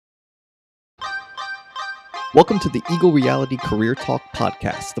Welcome to the Eagle Reality Career Talk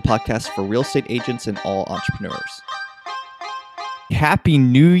podcast, the podcast for real estate agents and all entrepreneurs. Happy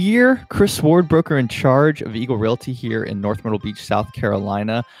New Year. Chris Ward, broker in charge of Eagle Realty here in North Myrtle Beach, South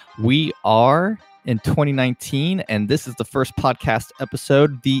Carolina. We are in 2019, and this is the first podcast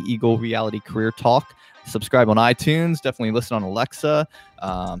episode, the Eagle Reality Career Talk. Subscribe on iTunes, definitely listen on Alexa,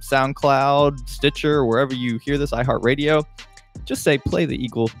 SoundCloud, Stitcher, wherever you hear this, iHeartRadio. Just say, play the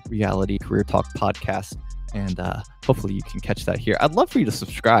Eagle Reality Career Talk podcast. And hopefully you can catch that here. I'd love for you to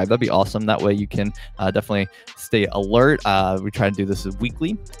subscribe. That'd be awesome. That way you can definitely stay alert. We try to do this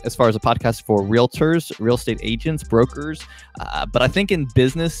weekly as far as a podcast for realtors, real estate agents, brokers. But I think in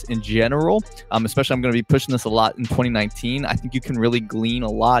business in general, especially I'm going to be pushing this a lot in 2019. I think you can really glean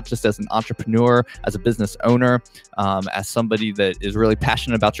a lot just as an entrepreneur, as a business owner, as somebody that is really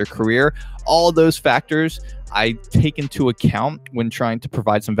passionate about your career. All those factors I take into account when trying to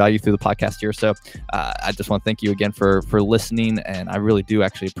provide some value through the podcast here. So I just want to thank you again for listening, and I really do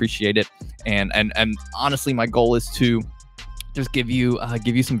actually appreciate it. And honestly, my goal is to just give you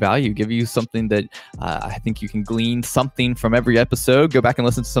some value, give you something that I think you can glean something from every episode. Go back and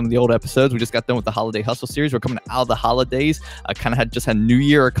listen to some of the old episodes. We just got done with the Holiday Hustle series. We're coming out of the holidays. I kind of had New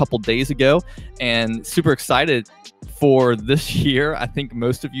Year a couple days ago, and super excited for this year. I think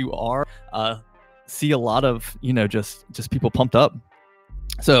most of you are. See a lot of just people pumped up.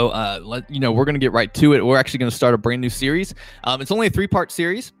 So we're going to get right to it. We're actually going to start a brand new series. It's only a 3-part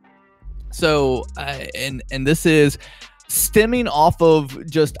series. So and this is stemming off of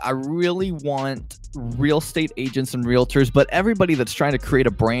just, I really want real estate agents and realtors, but everybody that's trying to create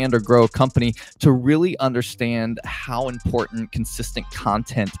a brand or grow a company to really understand how important consistent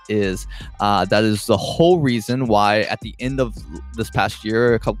content is. That is the whole reason why at the end of this past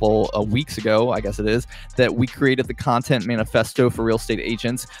year, a couple of weeks ago, I guess it is, that we created the Content Manifesto for real estate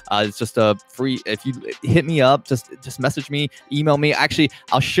agents. It's just a free, if you hit me up, just message me, email me. Actually,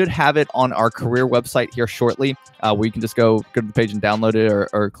 I should have it on our career website here shortly, where you can just go to the page and download it,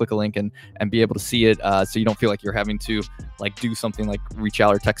 or click a link and be able to see it, so you don't feel like you're having to do something like reach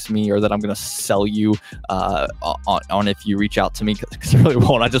out or text me, or that I'm going to sell you on if you reach out to me, because I really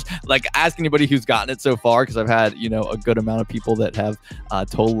won't. I just ask anybody who's gotten it so far, because I've had a good amount of people that have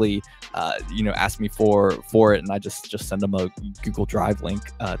totally asked me for it, and I just send them a Google Drive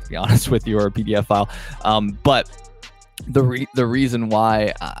link, to be honest with you, or a PDF file. But the reason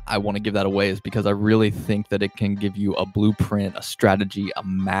why I want to give that away is because I really think that it can give you a blueprint, a strategy, a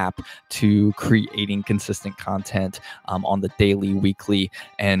map to creating consistent content on the daily, weekly,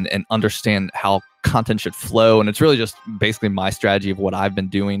 and understand how content should flow. And it's really just basically my strategy of what I've been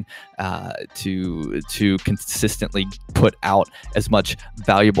doing to consistently put out as much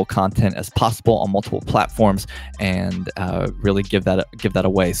valuable content as possible on multiple platforms, and really give that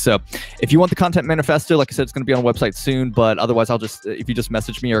away. So if you want the Content Manifesto, like I said, it's going to be on the website soon, but otherwise if you just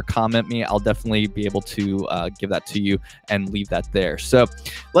message me or comment me, I'll definitely be able to give that to you and leave that there. So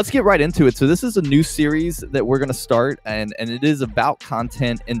let's get right into it. So this is a new series that we're going to start, and it is about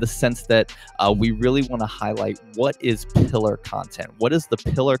content in the sense that we really want to highlight what is pillar content. What is the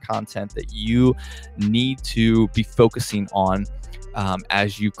pillar content that you need to be focusing on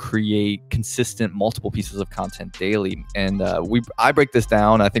as you create consistent multiple pieces of content daily? And I break this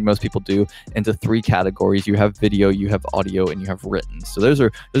down, I think most people do, into 3 categories. You have video, you have audio, and you have written. So those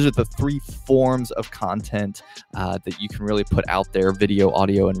are the 3 forms of content that you can really put out there: video,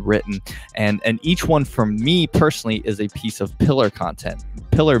 audio, and written. And each one, for me personally, is a piece of pillar content.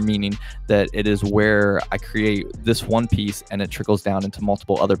 Pillar meaning that it is where I create this one piece and it trickles down into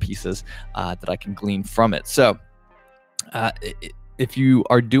multiple other pieces that I can glean from it. So if you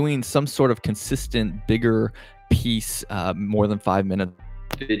are doing some sort of consistent, bigger piece, more than 5 minutes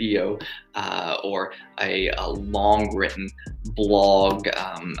video, or a long written blog,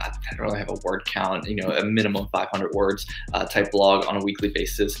 I don't really have a word count, a minimum 500 words type blog on a weekly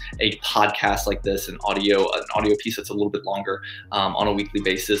basis, a podcast like this, an audio piece that's a little bit longer on a weekly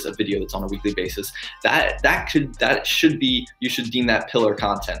basis, a video that's on a weekly basis, you should deem that pillar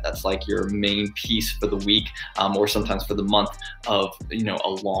content. That's like your main piece for the week, or sometimes for the month, of a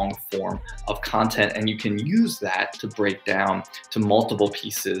long form of content. And you can use that to break down to multiple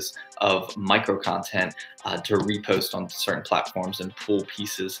pieces of micro content to repost on certain platforms and pull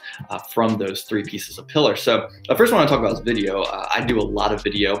pieces from those 3 pieces of pillars. So the first one I want to talk about is video. I do a lot of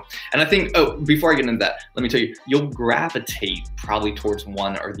video, and I think, before I get into that, let me tell you, you'll gravitate probably towards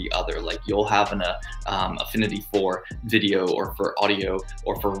one or the other. Like, you'll have an affinity for video or for audio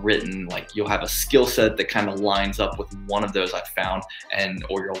or for written. Like, you'll have a skill set that kind of lines up with one of those, I've found,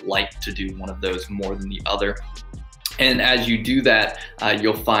 or you'll like to do one of those more than the other. And as you do that,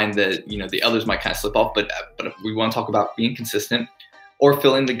 you'll find that, the others might kind of slip off, but we want to talk about being consistent or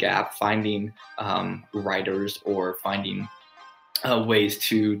filling the gap, finding writers or finding ways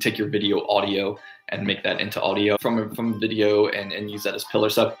to take your video audio and make that into audio from video and use that as pillar.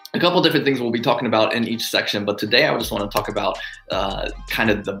 So a couple different things we'll be talking about in each section, but today I just want to talk about kind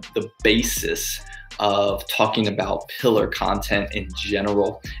of the basis of talking about pillar content in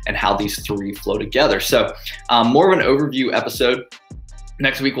general and how these three flow together. So more of an overview episode.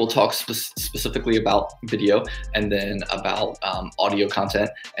 Next week, we'll talk specifically about video and then about audio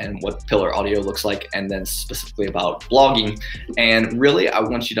content and what pillar audio looks like, and then specifically about blogging. And really, I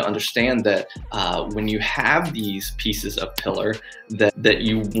want you to understand that when you have these pieces of pillar, that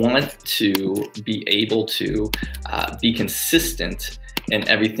you want to be able to be consistent in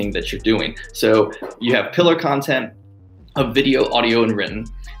everything that you're doing. So you have pillar content of video, audio, and written.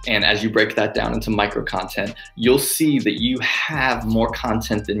 And as you break that down into micro content, you'll see that you have more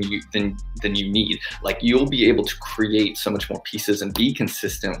content than you need. Like, you'll be able to create so much more pieces and be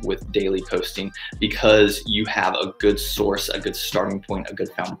consistent with daily posting because you have a good source, a good starting point, a good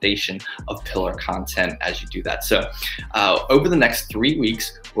foundation of pillar content as you do that. So over the next 3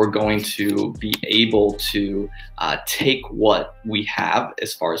 weeks, we're going to be able to take what we have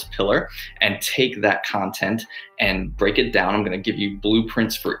as far as pillar and take that content and break it down. I'm going to give you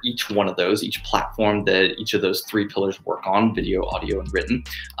blueprints for each one of those, each platform that each of those three pillars work on: video, audio, and written,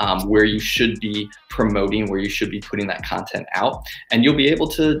 where you should be promoting, where you should be putting that content out. And you'll be able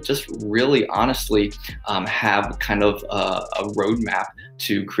to just really honestly have kind of a roadmap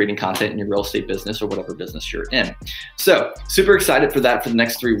to creating content in your real estate business or whatever business you're in. So super excited for that for the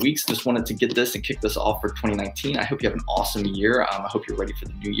next 3 weeks. Just wanted to get this and kick this off for 2019. I hope you have an awesome year. I hope you're ready for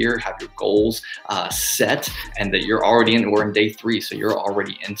the new year, have your goals set, and that you're already we're in day 3, so you're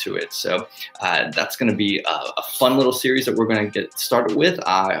already into it. So that's going to be a fun little series that we're going to get started with.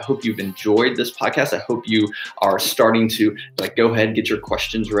 I hope you've enjoyed this podcast. I hope you are starting to go ahead, get your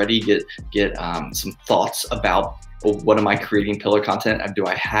questions ready, get some thoughts about, well, what am I creating pillar content? Do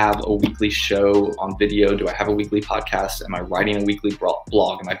I have a weekly show on video? Do I have a weekly podcast? Am I writing a weekly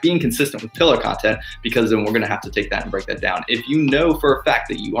blog? Am I being consistent with pillar content? Because then we're going to have to take that and break that down. If you know for a fact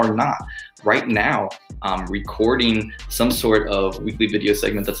that you are not right now recording some sort of weekly video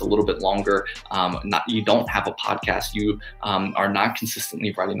segment that's a little bit longer, you don't have a podcast, you are not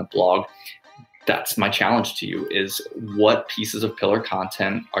consistently writing a blog, that's my challenge to you: is what pieces of pillar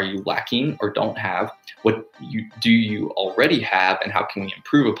content are you lacking or don't have? What do you already have, and how can we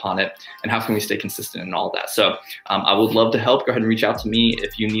improve upon it? And how can we stay consistent in all that? So I would love to help. Go ahead and reach out to me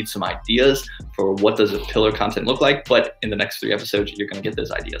if you need some ideas for what does a pillar content look like. But in the next 3 episodes, you're going to get those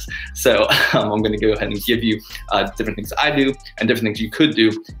ideas. So I'm going to go ahead and give you different things I do and different things you could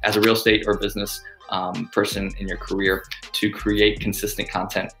do as a real estate or business person in your career to create consistent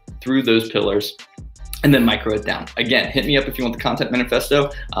content through those pillars, and then micro it down. Again, hit me up if you want the content manifesto.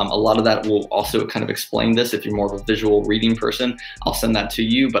 A lot of that will also kind of explain this. If you're more of a visual reading person, I'll send that to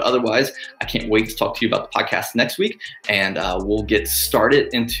you. But otherwise, I can't wait to talk to you about the podcast next week, and we'll get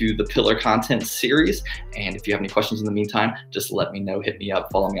started into the pillar content series. And if you have any questions in the meantime, just let me know. Hit me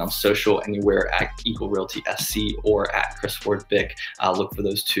up. Follow me on social anywhere at Eagle Realty SC or at Chris Ward Bick. Look for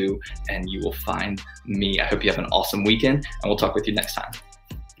those two, and you will find me. I hope you have an awesome weekend, and we'll talk with you next time.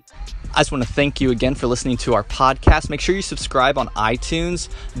 I just want to thank you again for listening to our podcast. Make sure you subscribe on iTunes,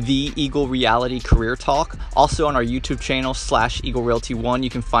 The Eagle Reality Career Talk. Also on our YouTube channel /Eagle Realty 1. You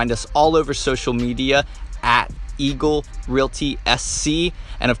can find us all over social media at Eagle Realty SC.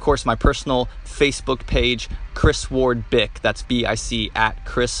 And of course, my personal Facebook page, Chris Ward Bick. That's BIC at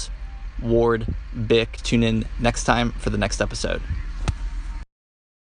Chris Ward Bick. Tune in next time for the next episode.